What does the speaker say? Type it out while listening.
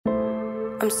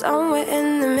I'm somewhere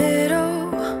in the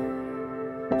middle,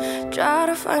 try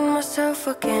to find myself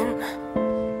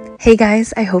again. Hey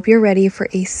guys, I hope you're ready for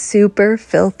a super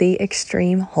filthy,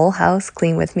 extreme whole house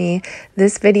clean with me.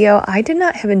 This video, I did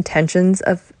not have intentions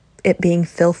of it being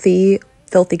filthy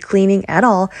cleaning at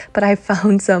all, but I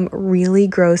found some really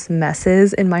gross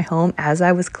messes in my home as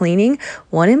I was cleaning.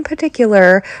 One in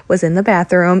particular was in the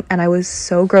bathroom and I was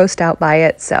so grossed out by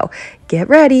it. So get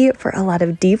ready for a lot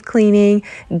of deep cleaning,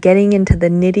 getting into the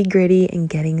nitty-gritty and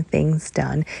getting things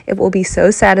done. It will be so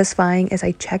satisfying as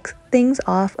I check things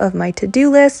off of my to-do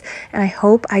list, and I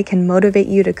hope I can motivate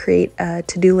you to create a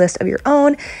to-do list of your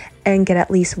own and get at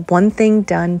least one thing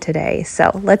done today.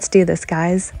 So let's do this,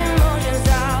 guys.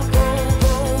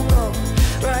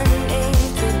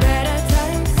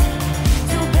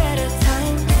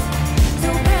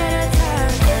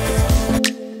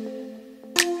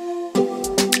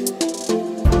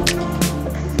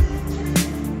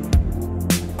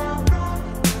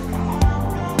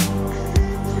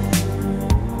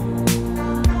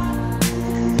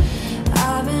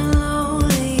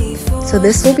 So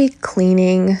this will be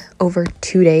cleaning over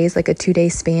 2 days, like a 2-day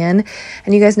span.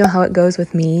 And you guys know how it goes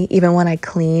with me. Even when I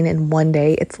clean in one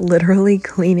day, it's literally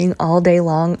cleaning all day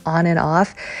long on and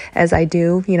off as I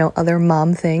do, other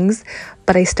mom things.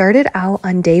 But I started out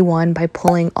on day one by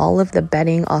pulling all of the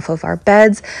bedding off of our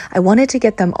beds. I wanted to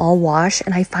get them all washed,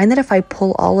 and I find that if I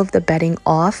pull all of the bedding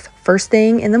off first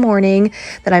thing in the morning,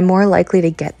 that I'm more likely to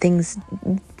get things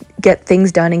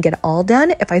done and get all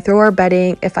done. If I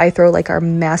throw like our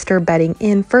master bedding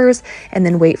in first and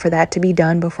then wait for that to be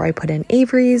done before I put in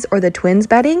Avery's or the twins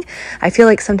bedding, I feel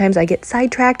like sometimes I get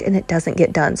sidetracked and it doesn't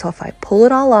get done. So if I pull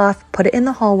it all off, put it in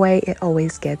the hallway, it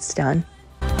always gets done.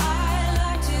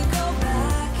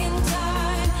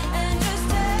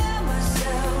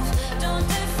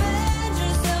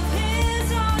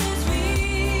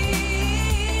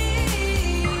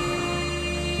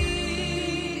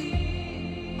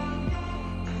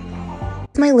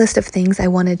 My list of things I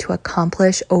wanted to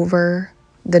accomplish over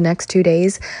the next 2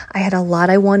 days. I had a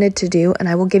lot I wanted to do, and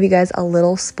I will give you guys a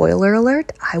little spoiler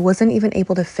alert. I wasn't even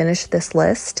able to finish this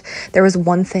list. There was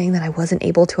one thing that I wasn't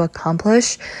able to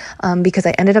accomplish because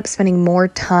I ended up spending more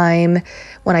time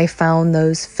when I found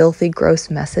those filthy, gross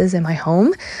messes in my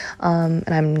home. And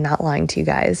I'm not lying to you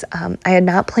guys. I had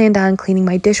not planned on cleaning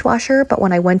my dishwasher, but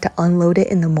when I went to unload it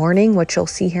in the morning, which you'll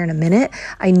see here in a minute,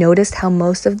 I noticed how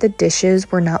most of the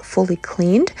dishes were not fully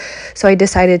cleaned. So I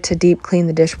decided to deep clean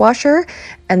the dishwasher.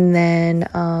 And then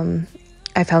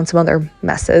I found some other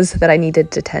messes that I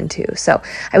needed to tend to. So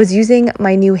I was using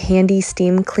my new handy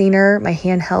steam cleaner, my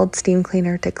handheld steam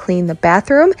cleaner, to clean the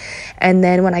bathroom. And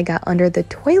then when I got under the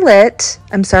toilet,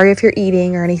 I'm sorry if you're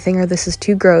eating or anything or this is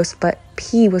too gross, but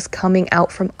pee was coming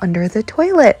out from under the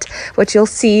toilet, which you'll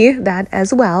see that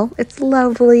as well. It's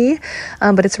lovely,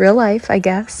 but it's real life, I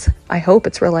guess. I hope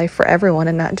it's real life for everyone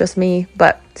and not just me,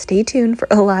 but stay tuned for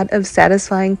a lot of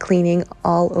satisfying cleaning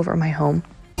all over my home.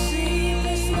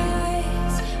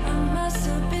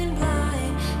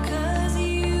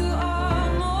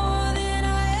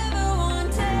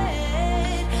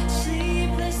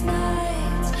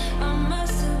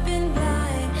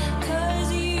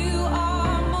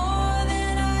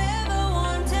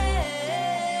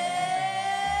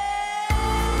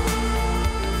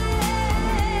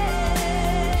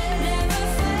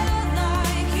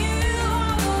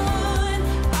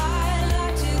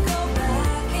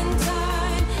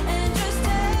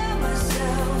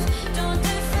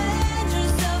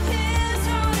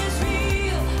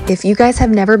 If you guys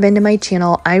have never been to my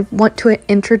channel, I want to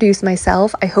introduce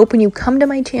myself. I hope when you come to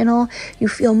my channel, you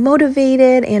feel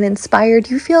motivated and inspired.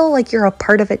 You feel like you're a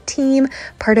part of a team,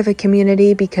 part of a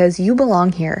community, because you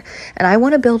belong here. And I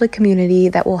want to build a community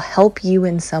that will help you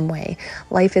in some way.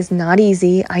 Life is not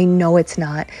easy. I know it's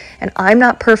not. And I'm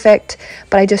not perfect,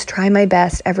 but I just try my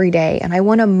best every day. And I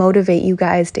want to motivate you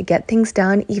guys to get things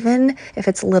done, even if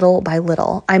it's little by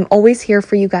little. I'm always here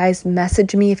for you guys.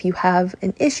 Message me if you have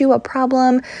an issue, a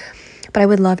problem. But I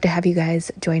would love to have you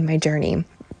guys join my journey.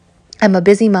 I'm a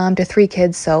busy mom to 3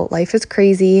 kids, so life is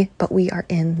crazy, but we are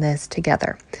in this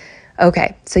together.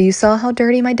 Okay, so you saw how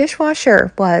dirty my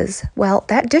dishwasher was. Well,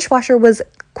 that dishwasher was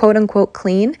quote unquote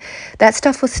clean. That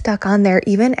stuff was stuck on there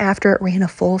even after it ran a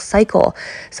full cycle.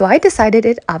 So I decided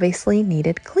it obviously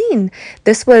needed clean.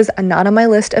 This was not on my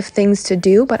list of things to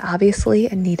do, but obviously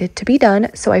it needed to be done.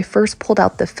 So I first pulled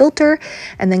out the filter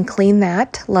and then cleaned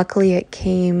that. Luckily it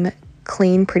came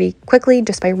clean pretty quickly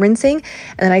just by rinsing,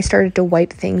 and then I started to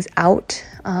wipe things out,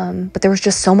 but there was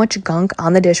just so much gunk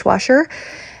on the dishwasher,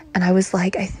 And I was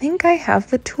like, I think I have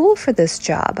the tool for this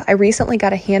job. I recently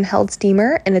got a handheld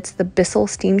steamer, and it's the Bissell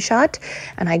Steam Shot.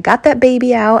 And I got that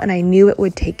baby out, and I knew it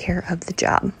would take care of the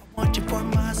job. I want you for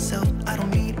myself. I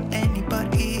don't need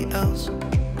anybody else.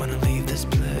 Wanna leave this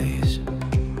place.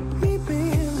 Meet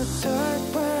me in the dark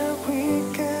where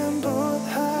we can both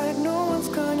hide. No one's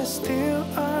gonna steal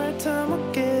our time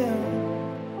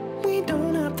again. We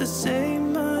don't have to say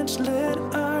much. Let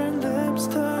our lips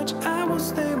touch. I will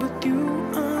stay with you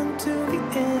until the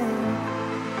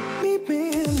end. Meet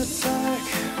me in the dark.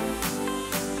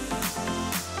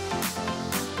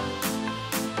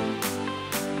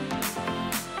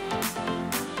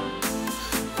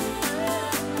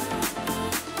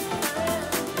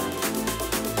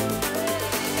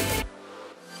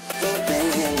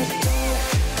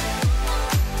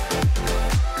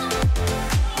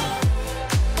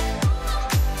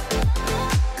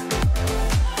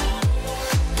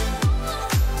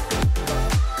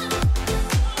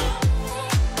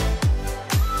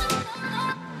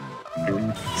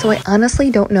 So I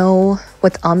honestly don't know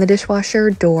what's on the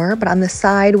dishwasher door, but on the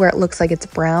side where it looks like it's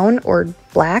brown or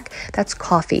black, that's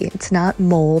coffee. It's not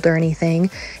mold or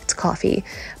anything, it's coffee.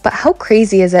 But how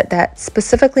crazy is it that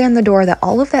specifically on the door that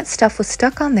all of that stuff was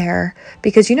stuck on there?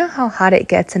 Because you know how hot it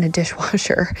gets in a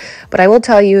dishwasher. But I will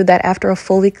tell you that after I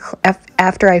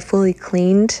fully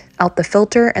cleaned out the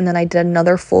filter, and then I did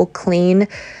another full clean,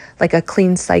 like a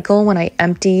clean cycle when I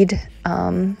emptied,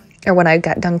 or when I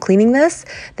got done cleaning this,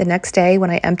 the next day when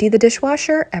I emptied the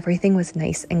dishwasher, everything was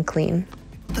nice and clean.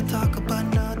 To talk about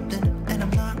nothing, and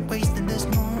I'm not wasting this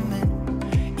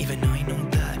moment. Even though I know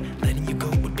that letting you go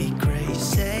would be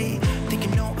crazy.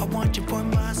 Thinking, no, I want you for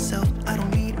myself. I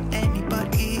don't need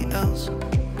anybody else.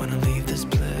 Wanna leave this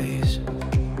place.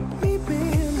 Meet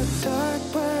me in the dark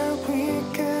where we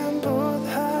can both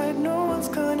hide. No one's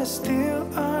gonna steal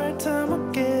our time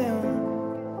again.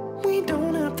 We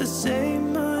don't have to say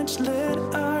much. Let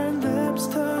our lips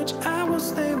touch. I will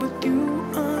stay with you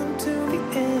until the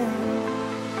end.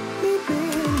 Meet me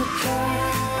in the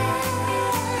dark.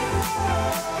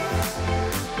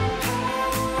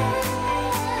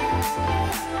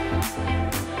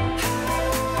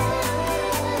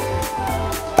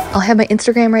 I'll have my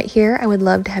Instagram right here. I would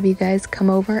love to have you guys come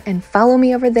over and follow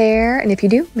me over there. And if you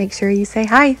do, make sure you say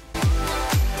hi.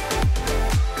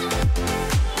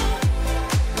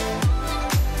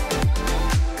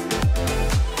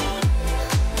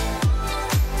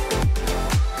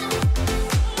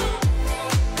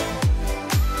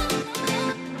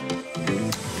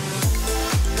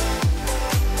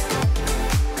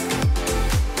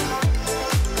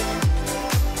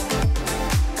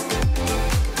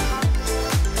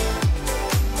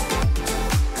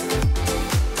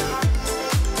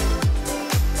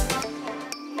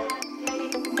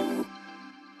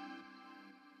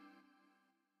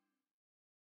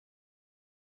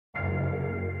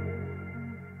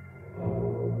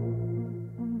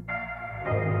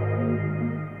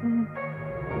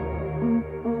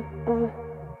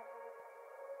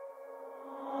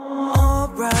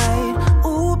 Alright,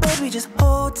 ooh baby, just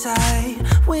hold tight.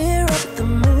 We're up at the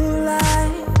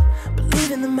moonlight,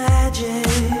 believe in the magic.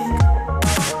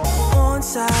 On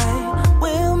side,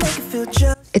 we'll make it feel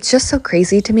just. It's just so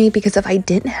crazy to me because if I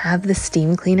didn't have the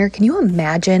steam cleaner, can you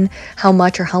imagine how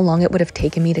much or how long it would have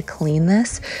taken me to clean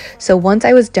this? So once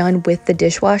I was done with the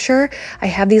dishwasher, I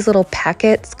have these little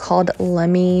packets called Let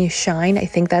Me Shine. I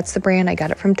think that's the brand. I got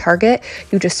it from Target.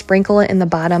 You just sprinkle it in the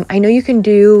bottom. I know you can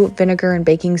do vinegar and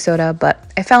baking soda, but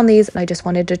I found these and I just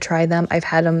wanted to try them. I've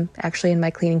had them actually in my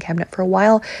cleaning cabinet for a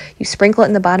while. You sprinkle it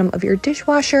in the bottom of your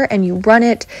dishwasher and you run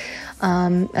it.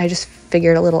 I just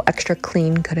figured a little extra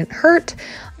clean couldn't hurt.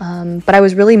 But I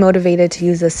was really motivated to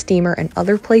use a steamer in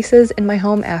other places in my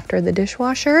home after the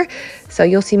dishwasher. So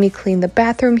you'll see me clean the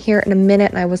bathroom here in a minute.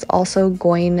 And I was also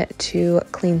going to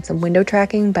clean some window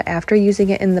tracking, but after using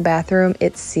it in the bathroom,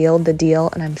 it sealed the deal.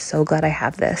 And I'm so glad I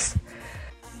have this.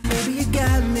 Maybe you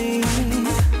got me.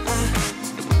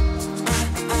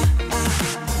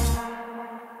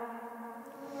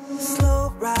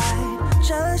 Slow ride,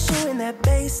 just you in that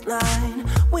baseline.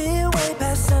 We're way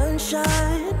past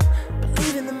sunshine.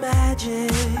 Believe in the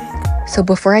magic. So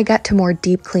before I got to more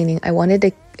deep cleaning, I wanted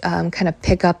to kind of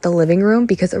pick up the living room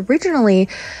because originally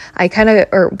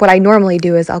what I normally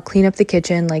do is I'll clean up the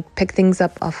kitchen, like pick things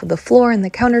up off of the floor and the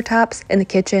countertops in the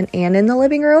kitchen and in the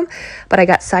living room, but I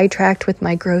got sidetracked with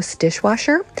my gross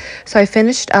dishwasher. So I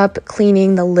finished up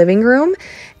cleaning the living room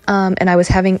and I was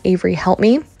having Avery help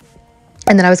me.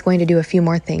 And then I was going to do a few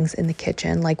more things in the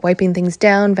kitchen, like wiping things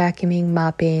down, vacuuming,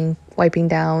 mopping, wiping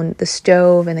down the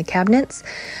stove and the cabinets.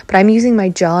 But I'm using my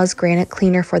Jaws granite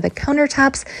cleaner for the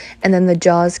countertops and then the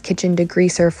Jaws kitchen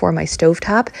degreaser for my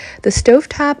stovetop. The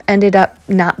stovetop ended up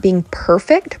not being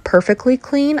perfectly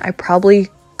clean. I probably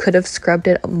could have scrubbed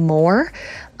it more,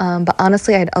 but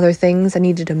honestly I had other things I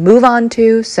needed to move on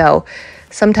to, so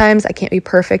sometimes I can't be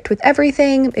perfect with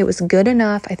everything. It was good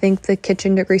enough. I think the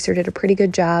kitchen degreaser did a pretty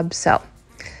good job, so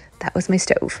that was my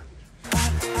stove.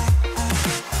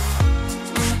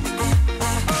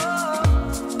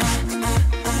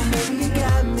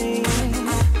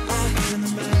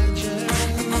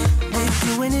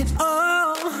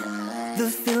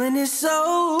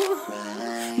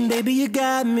 Baby, you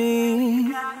got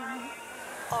me.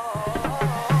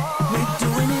 We're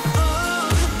doing it all.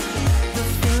 The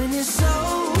feeling is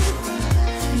so.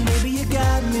 Baby, you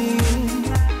got me.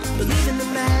 Believe in the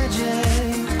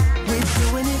magic. We're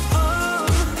doing it all.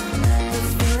 The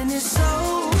feeling is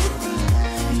so.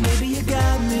 Baby, you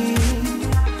got me.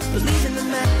 Believe in the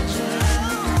magic.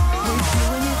 We're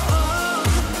doing it all.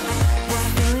 The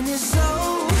feeling is so.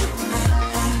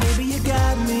 Baby, you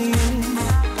got me.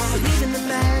 Believe in the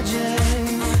magic.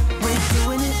 We're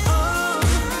doing it all.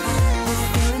 The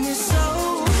feeling is so.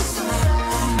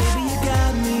 Baby, you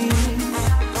got me.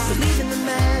 Believe in the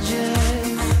magic.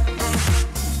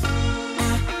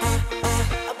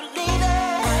 I believe it.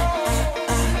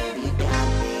 You got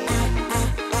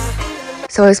me.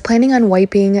 So I was planning on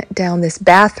wiping down this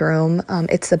bathroom.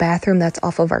 It's the bathroom that's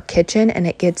off of our kitchen and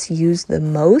it gets used the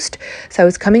most. So I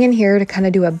was coming in here to kind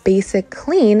of do a basic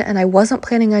clean, and I wasn't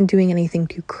planning on doing anything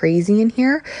too crazy in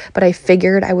here, but I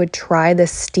figured I would try the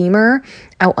steamer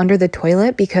out under the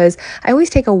toilet because I always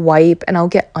take a wipe and I'll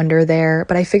get under there,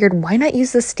 but I figured why not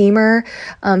use the steamer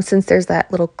since there's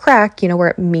that little crack, you know, where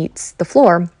it meets the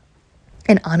floor.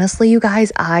 And honestly, you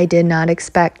guys, I did not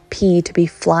expect pee to be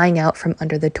flying out from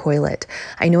under the toilet.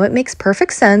 I know it makes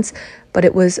perfect sense, but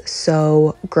it was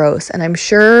so gross. And I'm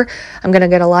sure I'm going to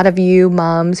get a lot of you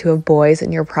moms who have boys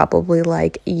and you're probably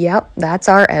like, yep, that's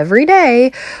our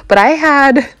everyday. But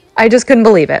I just couldn't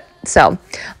believe it. So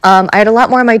I had a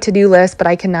lot more on my to-do list, but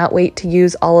I cannot wait to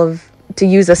use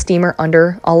a steamer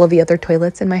under all of the other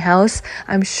toilets in my house.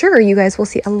 I'm sure you guys will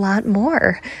see a lot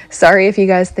more. Sorry if you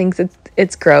guys think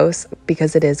it's gross,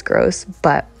 because it is gross,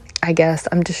 but I guess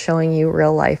I'm just showing you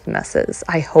real life messes.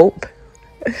 I hope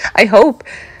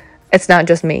it's not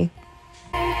just me.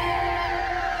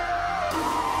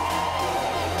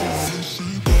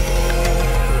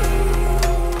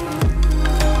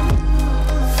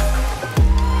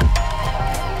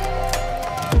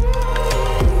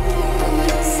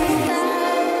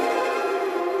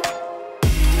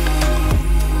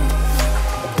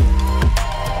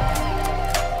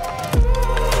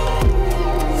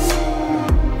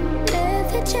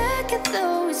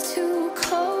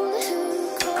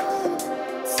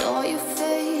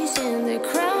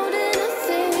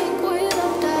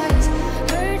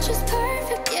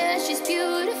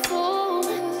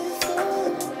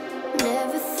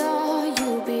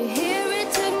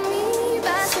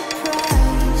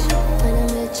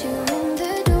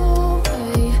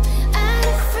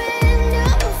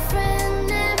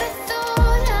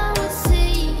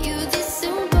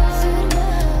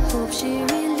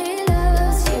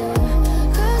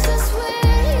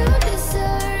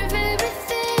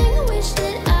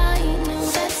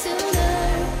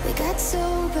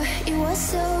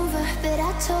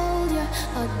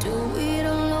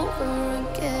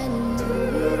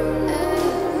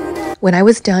 When I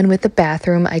was done with the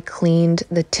bathroom, I cleaned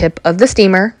the tip of the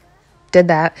steamer, did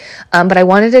that, but I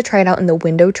wanted to try it out in the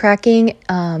window tracking,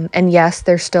 and yes,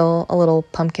 there's still a little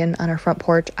pumpkin on our front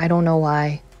porch. I don't know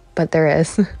why, but there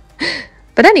is.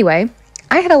 But anyway,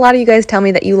 I had a lot of you guys tell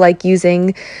me that you like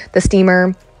using the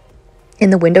steamer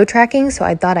in the window tracking, so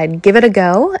I thought I'd give it a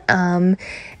go.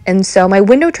 And so my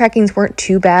window trackings weren't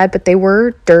too bad, but they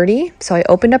were dirty, so I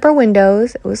opened up our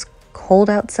windows. It was cold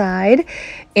outside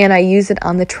and I used it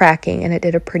on the tracking and it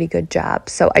did a pretty good job.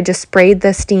 So I just sprayed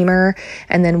the steamer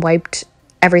and then wiped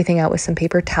everything out with some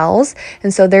paper towels.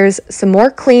 And so there's some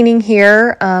more cleaning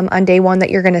here on day one that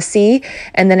you're going to see.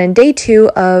 And then in day two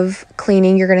of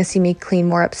cleaning, you're going to see me clean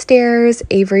more upstairs.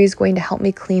 Avery's going to help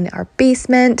me clean our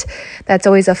basement. That's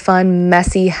always a fun,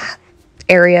 messy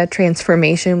area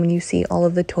transformation when you see all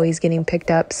of the toys getting picked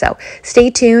up. So stay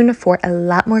tuned for a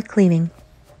lot more cleaning.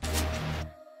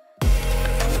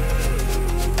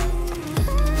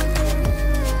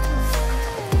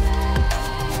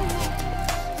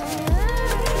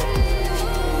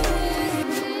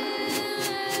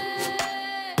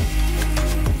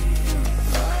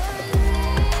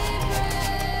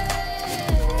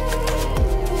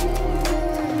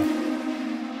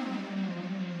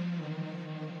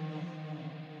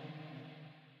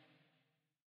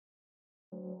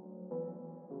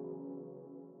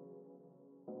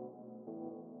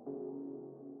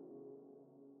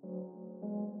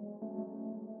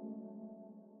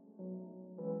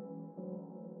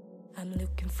 I'm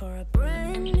looking for a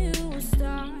brand new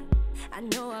start. I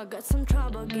know I got some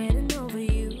trouble getting over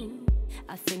you.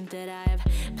 I think that I've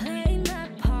played my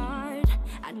part.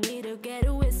 I need to get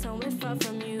away somewhere far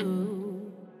from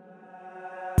you.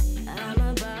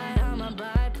 I'ma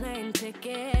buy plane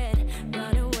ticket,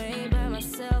 run away by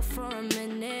myself for a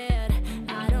minute.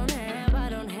 I don't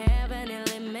have any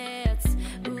limits.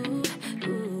 Ooh,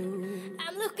 ooh.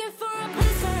 I'm looking for a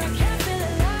place where I can feel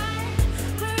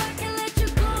alive, where I can let you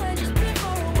go and just be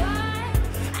for a while.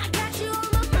 I got you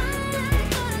on my mind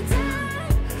all the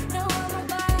time. Now I'm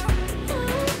about, ooh,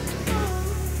 ooh.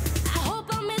 I hope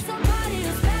I meet somebody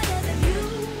who's better than you,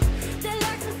 that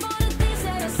likes me for the things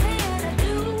that I say and I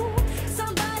do.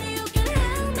 Somebody who can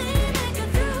help me make it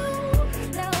through.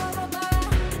 Now I'm about,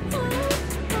 ooh,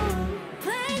 ooh.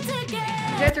 Play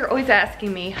together. You guys are always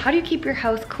asking me, how do you keep your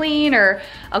house clean? Or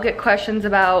I'll get questions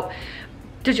about,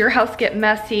 does your house get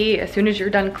messy as soon as you're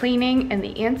done cleaning? And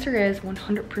the answer is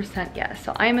 100% yes.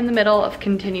 So I'm in the middle of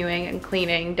continuing and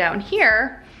cleaning down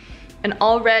here, and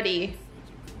already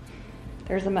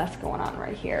there's a mess going on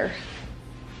right here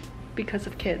because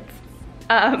of kids.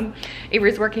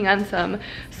 Avery's working on some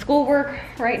schoolwork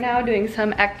right now, doing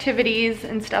some activities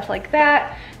and stuff like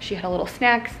that. She had a little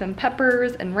snack, some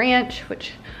peppers and ranch,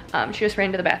 which she just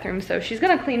ran to the bathroom, so she's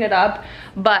gonna clean it up.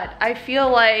 But I feel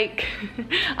like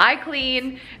I clean,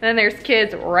 and then there's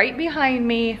kids right behind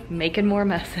me making more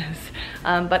messes.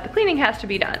 But the cleaning has to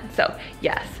be done. So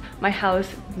yes, my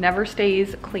house never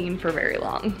stays clean for very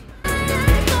long.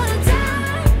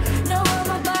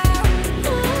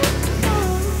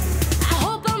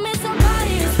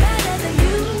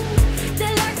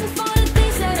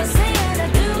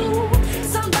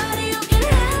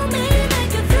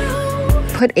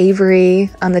 Put Avery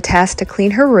on the task to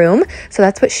clean her room, so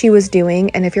that's what she was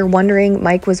doing. And if you're wondering,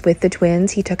 Mike was with the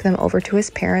twins. He took them over to his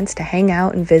parents to hang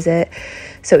out and visit,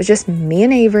 so it was just me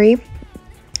and Avery.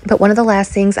 But one of the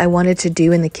last things I wanted to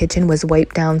do in the kitchen was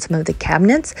wipe down some of the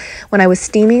cabinets. When I was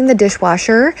steaming the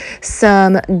dishwasher,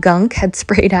 some gunk had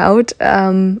sprayed out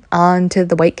onto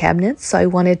the white cabinets, so I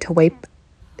wanted to wipe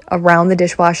around the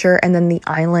dishwasher and then the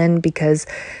island, because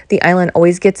the island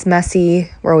always gets messy.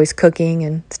 We're always cooking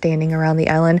and standing around the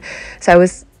island. So I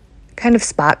was kind of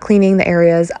spot cleaning the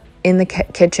areas in the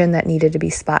kitchen that needed to be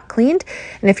spot cleaned.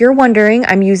 And if you're wondering,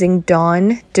 I'm using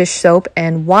Dawn dish soap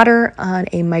and water on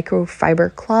a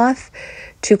microfiber cloth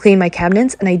to clean my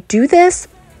cabinets. And I do this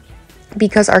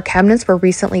because our cabinets were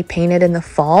recently painted in the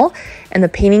fall, and the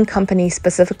painting company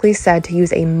specifically said to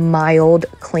use a mild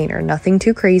cleaner, nothing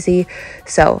too crazy.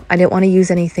 So I didn't want to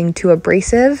use anything too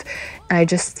abrasive. And I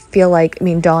just feel like, I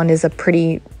mean, Dawn is a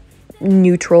pretty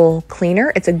neutral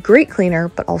cleaner. It's a great cleaner,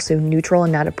 but also neutral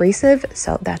and not abrasive.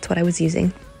 So that's what I was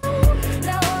using.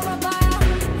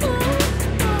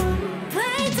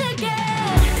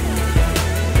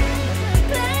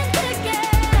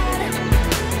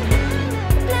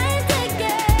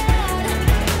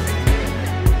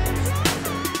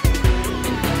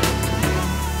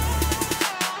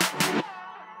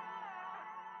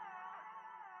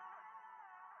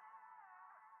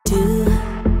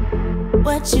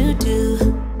 What you do,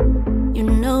 you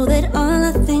know that all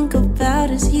I think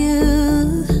about is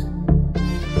you.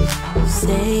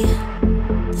 Say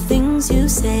the things you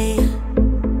say,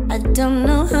 I don't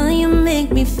know how you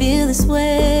make me feel this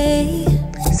way.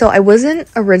 So I wasn't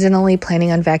originally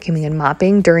planning on vacuuming and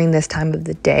mopping during this time of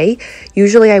the day.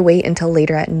 Usually I wait until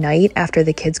later at night after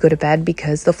the kids go to bed,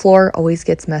 because the floor always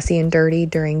gets messy and dirty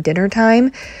during dinner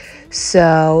time.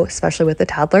 So, especially with the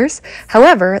toddlers.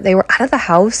 However, they were out of the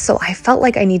house, so I felt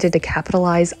like I needed to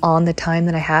capitalize on the time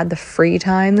that I had, the free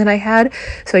time that I had.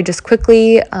 So I just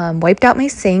quickly wiped out my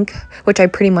sink, which I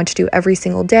pretty much do every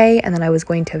single day, and then I was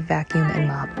going to vacuum and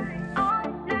mop.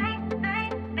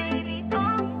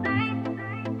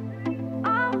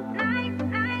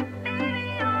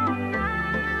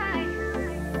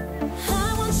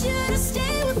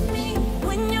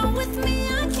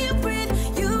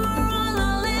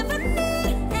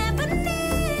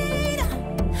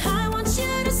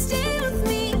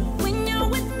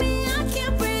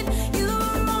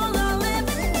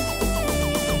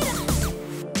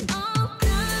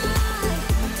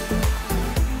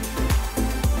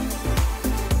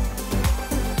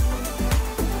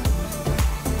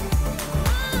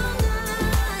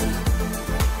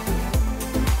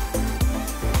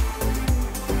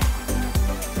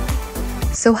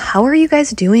 So how are you guys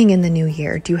doing in the new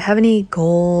year? Do you have any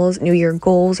goals, new year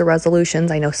goals or resolutions?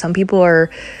 I know some people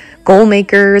are goal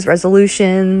makers,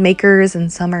 resolution makers,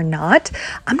 and some are not.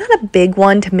 I'm not a big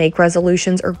one to make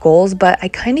resolutions or goals, but I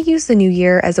kind of use the new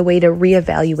year as a way to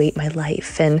reevaluate my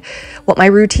life and what my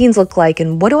routines look like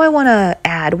and what do I want to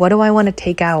add? What do I want to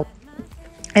take out?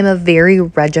 I'm a very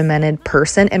regimented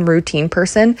person and routine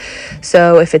person.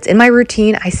 So if it's in my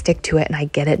routine, I stick to it and I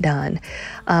get it done.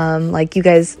 Like you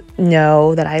guys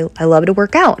know that I love to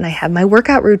work out and I have my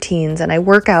workout routines and I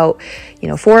work out,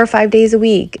 4 or 5 days a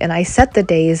week and I set the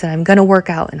days that I'm going to work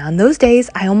out. And on those days,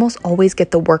 I almost always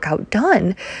get the workout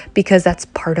done because that's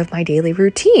part of my daily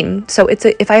routine. So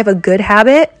if I have a good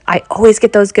habit, I always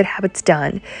get those good habits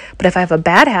done. But if I have a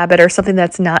bad habit or something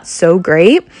that's not so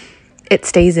great, it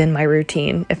stays in my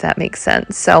routine, if that makes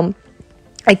sense. So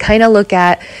I kind of look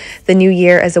at the new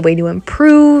year as a way to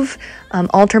improve,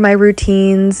 alter my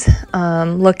routines,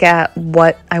 look at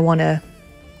what I want to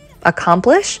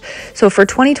accomplish. So for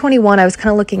 2021, I was kind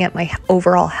of looking at my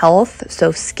overall health.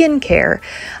 So skincare,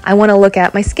 I want to look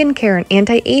at my skincare and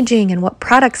anti-aging and what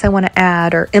products I want to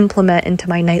add or implement into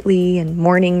my nightly and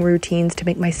morning routines to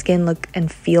make my skin look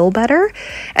and feel better.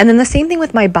 And then the same thing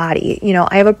with my body.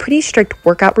 I have a pretty strict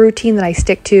workout routine that I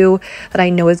stick to that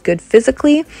I know is good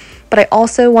physically, but I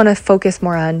also want to focus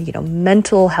more on,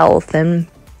 mental health and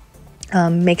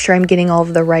make sure I'm getting all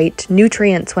of the right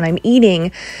nutrients when I'm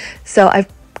eating. So I've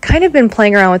kind of been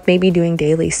playing around with maybe doing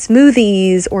daily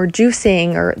smoothies or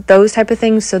juicing or those type of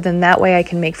things. So then that way I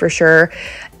can make for sure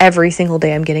every single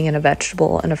day I'm getting in a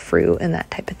vegetable and a fruit and that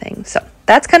type of thing. So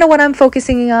that's kind of what I'm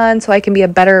focusing on so I can be a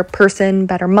better person,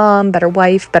 better mom, better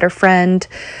wife, better friend,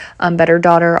 better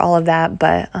daughter, all of that.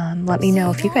 But let me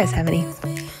know if you guys have any.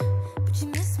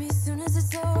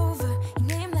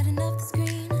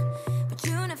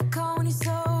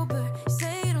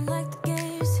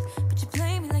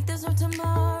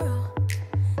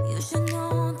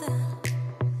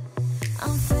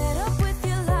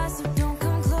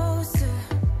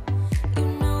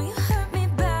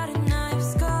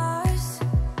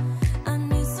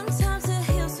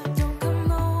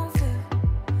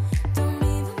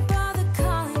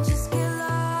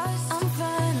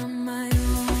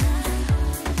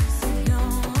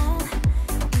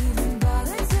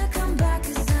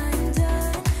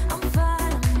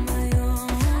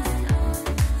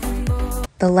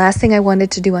 The last thing I wanted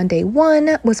to do on day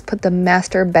one was put the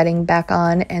master bedding back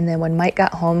on, and then when Mike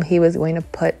got home, he was going to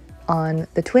put on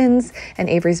the twins and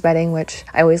Avery's bedding, which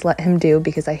I always let him do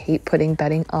because I hate putting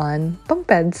bedding on bunk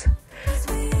beds.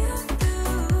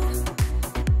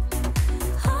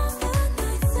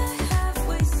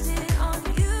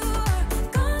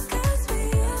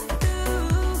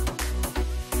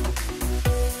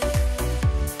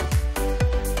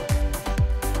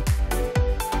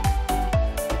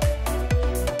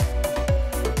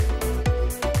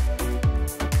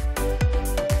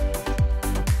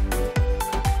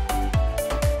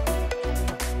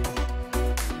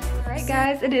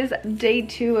 Guys, it is day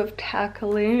 2 of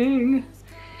tackling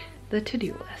the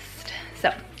to-do list.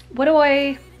 So what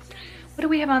do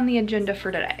we have on the agenda for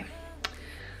today?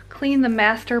 Clean the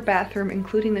master bathroom,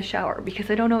 including the shower, because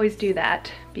I don't always do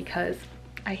that because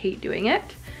I hate doing it.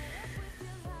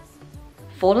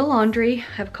 Fold a laundry,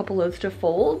 I have a couple loads to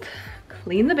fold.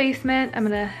 Clean the basement. I'm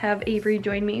gonna have Avery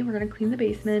join me. We're gonna clean the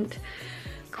basement,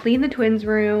 clean the twins'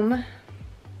 room,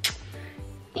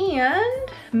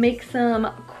 and make some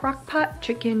crock-pot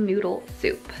chicken noodle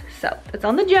soup. So that's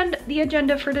on the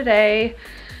agenda for today.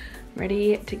 I'm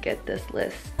ready to get this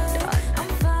list done.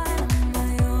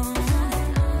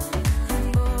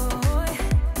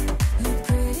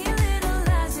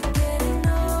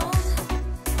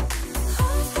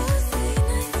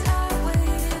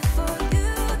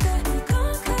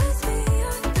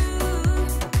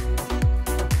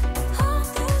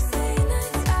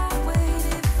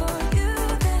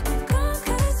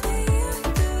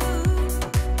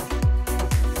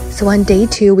 So on day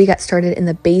 2, we got started in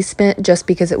the basement just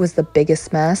because it was the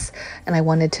biggest mess and I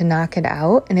wanted to knock it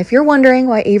out. And if you're wondering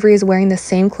why Avery is wearing the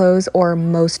same clothes or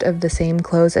most of the same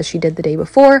clothes as she did the day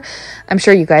before, I'm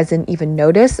sure you guys didn't even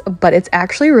notice, but it's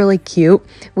actually really cute.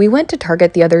 We went to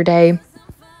Target the other day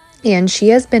and she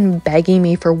has been begging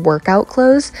me for workout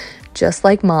clothes just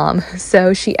like mom.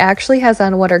 So she actually has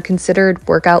on what are considered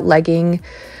workout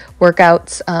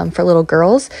workouts for little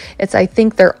girls. I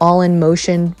think they're All in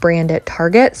Motion brand at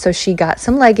Target. So she got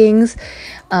some leggings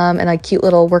and a cute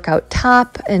little workout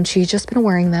top, and she's just been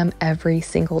wearing them every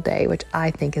single day, which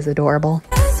I think is adorable.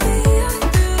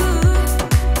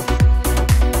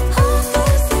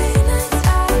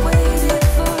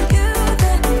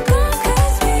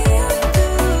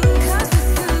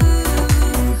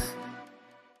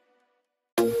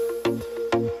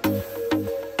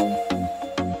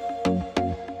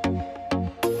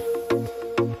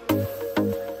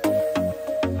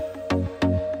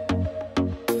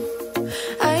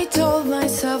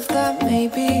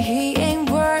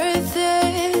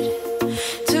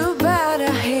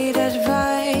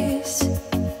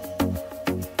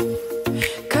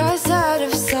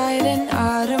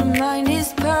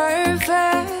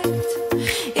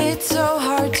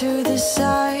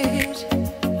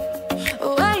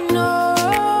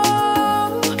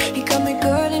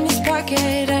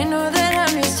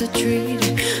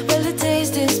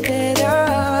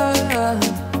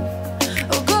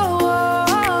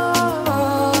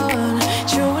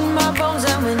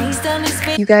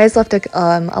 You guys left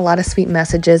a lot of sweet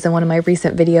messages in one of my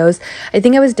recent videos. I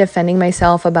think I was defending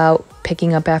myself about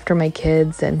picking up after my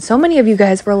kids, and so many of you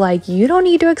guys were like, you don't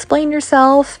need to explain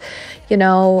yourself, you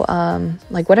know,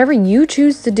 like whatever you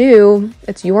choose to do,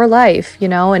 it's your life, you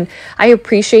know. And I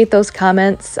appreciate those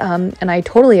comments, and I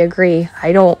totally agree.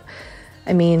 I don't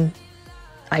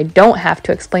have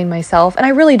to explain myself, and I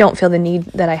really don't feel the need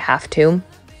that I have to,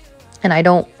 and I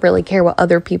don't really care what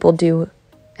other people do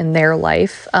in their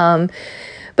life.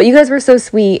 But you guys were so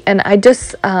sweet, and I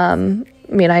just, I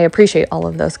appreciate all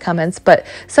of those comments, but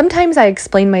sometimes I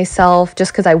explain myself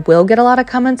just because I will get a lot of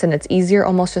comments, and it's easier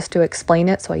almost just to explain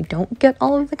it so I don't get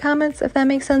all of the comments, if that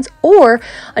makes sense. Or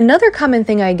another common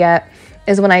thing I get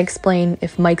is when I explain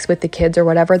if Mike's with the kids or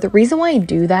whatever. The reason why I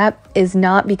do that is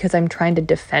not because I'm trying to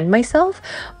defend myself,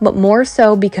 but more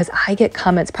so because I get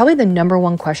comments. Probably the number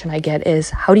one question I get is,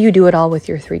 how do you do it all with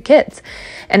your 3 kids?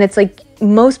 And it's like,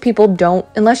 most people don't,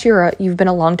 unless you've been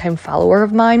a longtime follower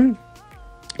of mine,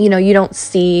 you know, you don't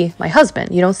see my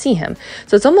husband, you don't see him.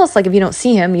 So it's almost like if you don't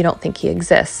see him, you don't think he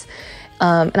exists.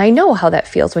 And I know how that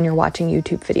feels when you're watching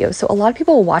YouTube videos. So a lot of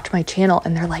people will watch my channel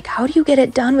and they're like, how do you get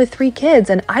it done with 3 kids?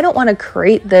 And I don't want to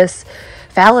create this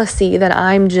fallacy that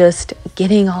I'm just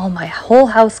getting my whole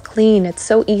house clean. It's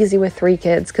so easy with 3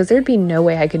 kids, because there'd be no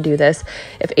way I could do this.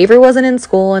 If Avery wasn't in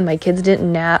school and my kids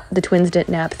didn't nap, the twins didn't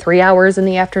nap 3 hours in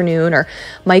the afternoon, or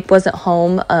Mike wasn't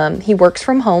home, he works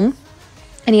from home.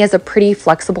 And he has a pretty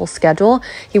flexible schedule.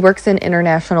 He works in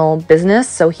international business,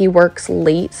 so he works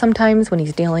late sometimes when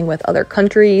he's dealing with other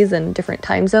countries and different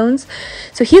time zones.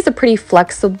 So he has a pretty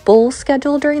flexible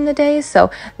schedule during the day.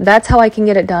 So that's how I can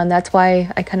get it done. That's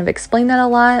why I kind of explain that a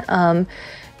lot.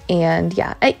 And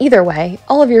yeah, either way,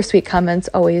 all of your sweet comments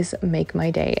always make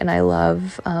my day, and I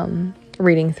love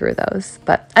reading through those.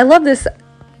 But I love this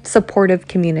supportive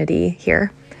community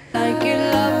here. Like you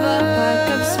love a pack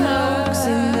of smokes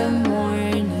in the morning.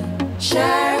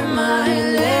 Share my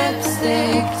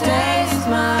lipstick, taste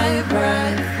my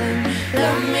breath, and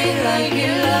love me like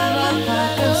you love a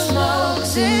pack of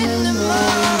smokes in the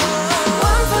morning.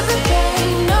 One for the day,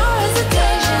 no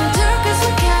hesitation, jerk as you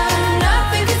can,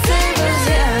 nothing can save us,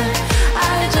 yeah.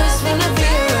 I just wanna be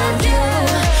around you,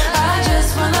 I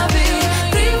just wanna be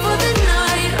free for the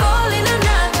night, all in or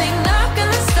nothing, not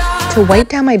gonna stop. To wipe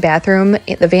down my bathroom,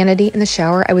 the vanity in the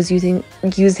shower, I was using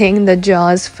the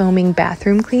Jaws foaming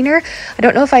bathroom cleaner. I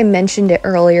don't know if I mentioned it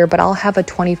earlier, but I'll have a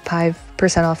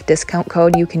 25% off discount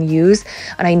code you can use.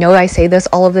 And I know I say this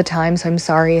all of the time, so I'm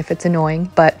sorry if it's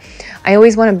annoying, but I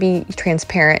always want to be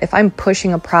transparent. If I'm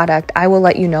pushing a product, I will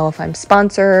let you know if I'm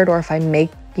sponsored or if I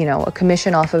make, you know, a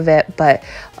commission off of it. But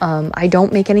I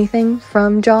don't make anything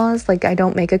from Jaws. Like, I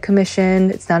don't make a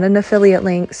commission. It's not an affiliate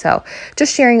link. So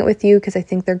just sharing it with you because I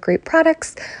think they're great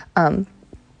products.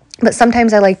 But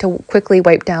sometimes I like to quickly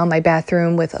wipe down my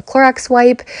bathroom with a Clorox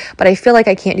wipe, but I feel like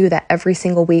I can't do that every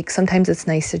single week. Sometimes it's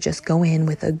nice to just go in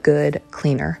with a good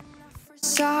cleaner.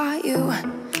 Saw you,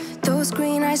 those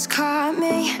green eyes caught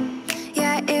me.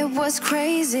 Yeah, it was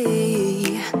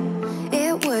crazy.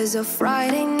 It was a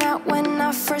Friday night when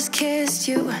I first kissed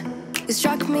you. You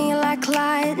struck me like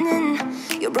lightning.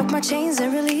 You broke my chains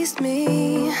and released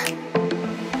me.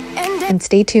 And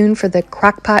stay tuned for the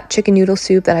crockpot chicken noodle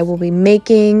soup that I will be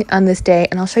making on this day.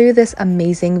 And I'll show you this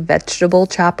amazing vegetable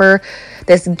chopper,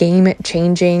 this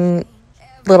game-changing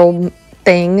little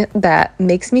thing that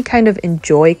makes me kind of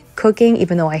enjoy cooking,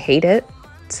 even though I hate it.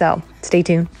 So stay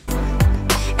tuned.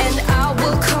 And I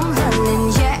will come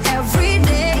running, yeah, every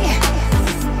day.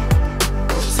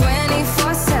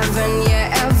 24/7,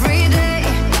 yeah, every day.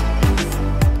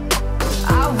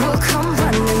 I will come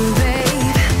running, babe.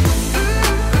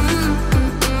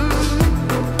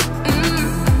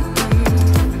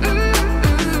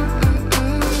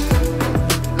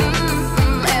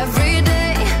 Every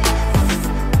day.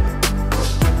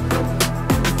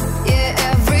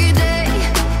 Yeah, every day.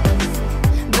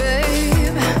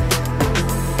 Babe,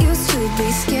 used to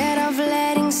be scared of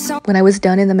letting some. When I was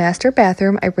done in the master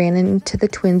bathroom, I ran into the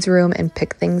twins' room and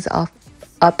picked things up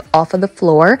off of the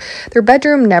floor. Their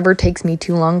bedroom never takes me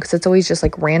too long because it's always just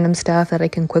like random stuff that I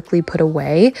can quickly put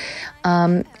away.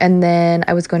 And then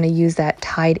I was going to use that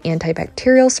Tide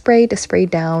antibacterial spray to spray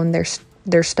down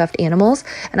their stuffed animals.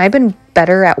 And I've been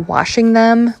better at washing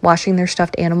their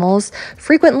stuffed animals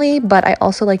frequently, but I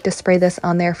also like to spray this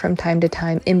on there from time to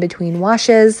time in between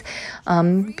washes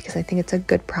because I think it's a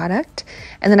good product.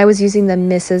 And then I was using the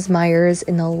Mrs. Meyer's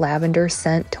in the lavender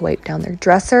scent to wipe down their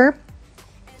dresser.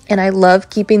 And I love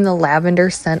keeping the lavender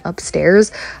scent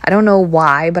upstairs. I don't know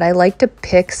why, but I like to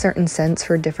pick certain scents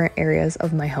for different areas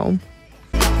of my home.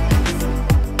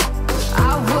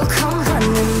 I will come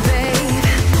running, babe.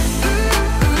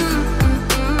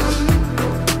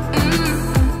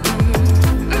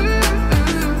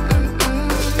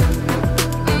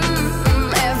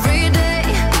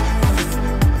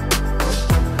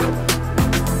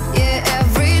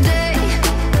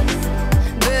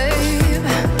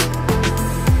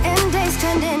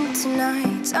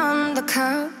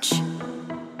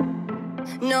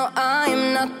 no, I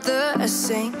am not the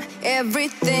same.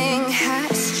 Everything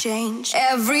has changed.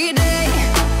 Every day,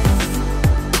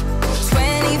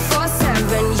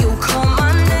 24/7, you call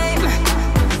my name,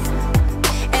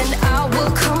 and I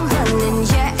will come running.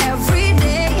 Yeah, every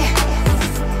day,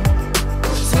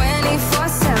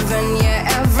 24/7.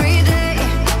 Yeah, every day,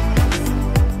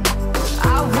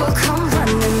 I will come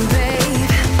running, babe.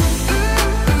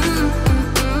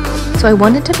 So I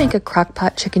wanted to make a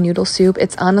crock-pot chicken noodle soup.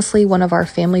 It's honestly one of our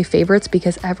family favorites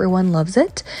because everyone loves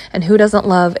it. And who doesn't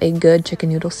love a good chicken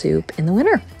noodle soup in the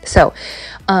winter? So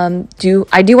I do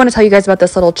want to tell you guys about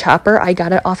this little chopper. I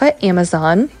got it off at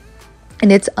Amazon.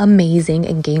 And it's amazing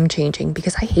and game-changing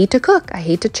because I hate to cook. I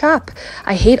hate to chop.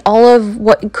 I hate all of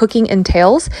what cooking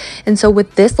entails. And so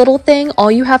with this little thing, all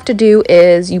you have to do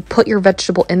is you put your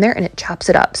vegetable in there and it chops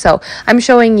it up. So I'm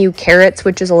showing you carrots,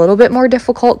 which is a little bit more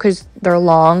difficult because they're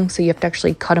long. So you have to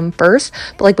actually cut them first.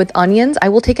 But like with onions, I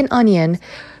will take an onion,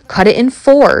 cut it in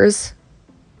 4s,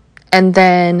 and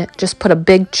then just put a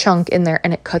big chunk in there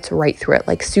and it cuts right through it.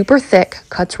 Like super thick,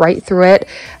 cuts right through it.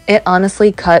 It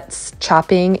honestly cuts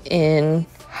chopping in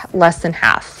less than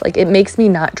half. Like it makes me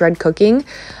not dread cooking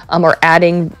or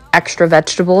adding extra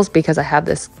vegetables because I have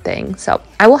this thing. So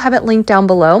I will have it linked down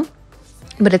below,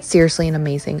 but it's seriously an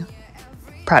amazing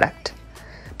product.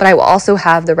 But I will also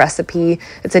have the recipe.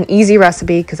 It's an easy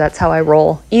recipe because that's how I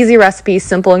roll. Easy recipe,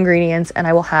 simple ingredients, and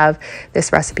I will have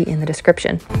this recipe in the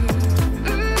description.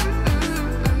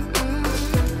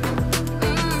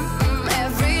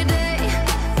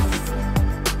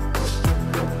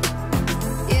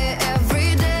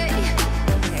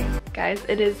 Guys,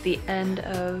 it is the end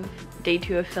of day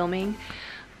 2 of filming,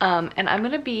 and I'm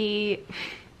gonna be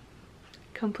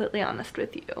completely honest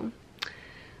with you.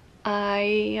 I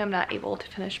am not able to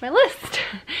finish my list.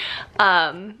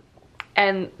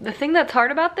 And the thing that's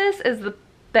hard about this is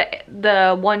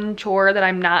the one chore that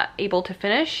I'm not able to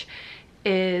finish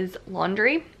is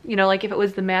laundry. You know, like if it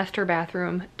was the master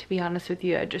bathroom, to be honest with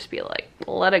you, I'd just be like,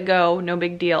 let it go, no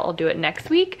big deal, I'll do it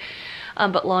next week.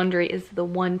 But laundry is the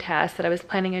one task that I was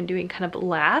planning on doing kind of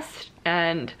last,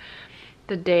 and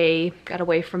the day got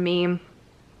away from me.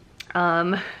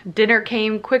 Dinner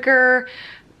came quicker.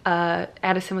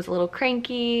 Addison was a little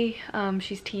cranky.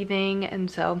 She's teething, and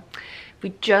so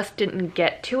we just didn't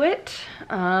get to it.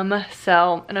 And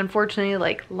unfortunately,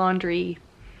 like laundry,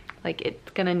 like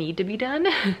it's gonna need to be done.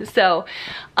 So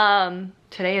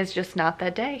today is just not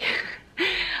that day.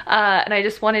 And I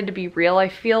just wanted to be real. I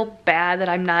feel bad that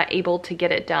I'm not able to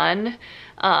get it done.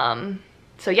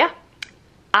 So yeah,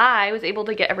 I was able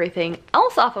to get everything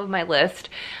else off of my list,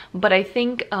 but I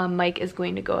think Mike is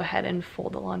going to go ahead and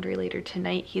fold the laundry later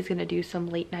tonight. He's going to do some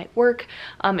late night work.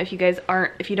 If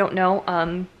you don't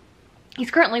know,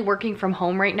 he's currently working from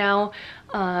home right now,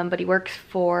 but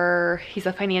he's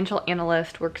a financial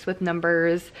analyst, works with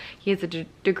numbers. He has a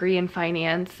degree in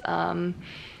finance.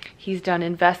 He's done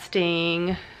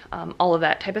investing, all of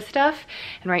that type of stuff.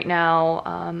 And right now,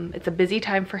 it's a busy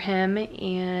time for him,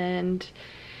 and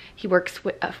he works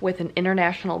with an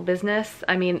international business.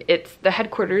 I mean, the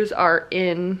headquarters are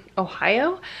in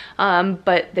Ohio,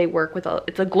 but they work with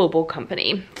it's a global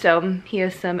company. So he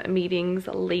has some meetings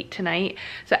late tonight.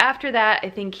 So after that, I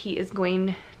think he is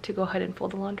going to go ahead and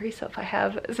fold the laundry. So if I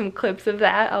have some clips of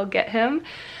that, I'll get him.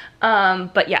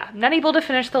 But yeah, I'm not able to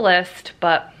finish the list,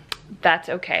 but that's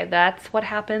okay. That's what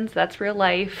happens. That's real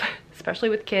life, especially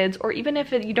with kids, or even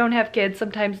if you don't have kids,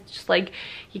 sometimes it's just like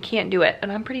you can't do it. And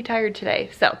I'm pretty tired today.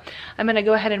 So I'm gonna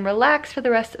go ahead and relax for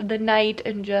the rest of the night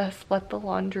and just let the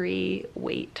laundry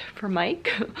wait for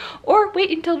Mike or wait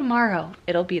until tomorrow.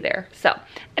 It'll be there. So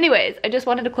anyways, I just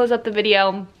wanted to close up the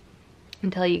video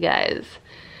and tell you guys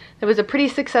it was a pretty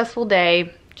successful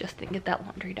day. Just didn't get that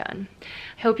laundry done.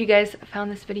 I hope you guys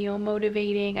found this video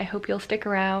motivating. I hope you'll stick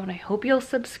around. I hope you'll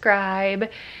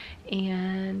subscribe.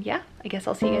 And yeah, I guess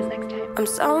I'll see you guys next time. I'm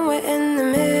somewhere in the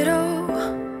middle,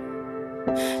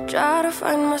 try to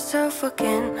find myself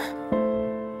again,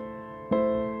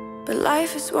 but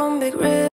life is one big river.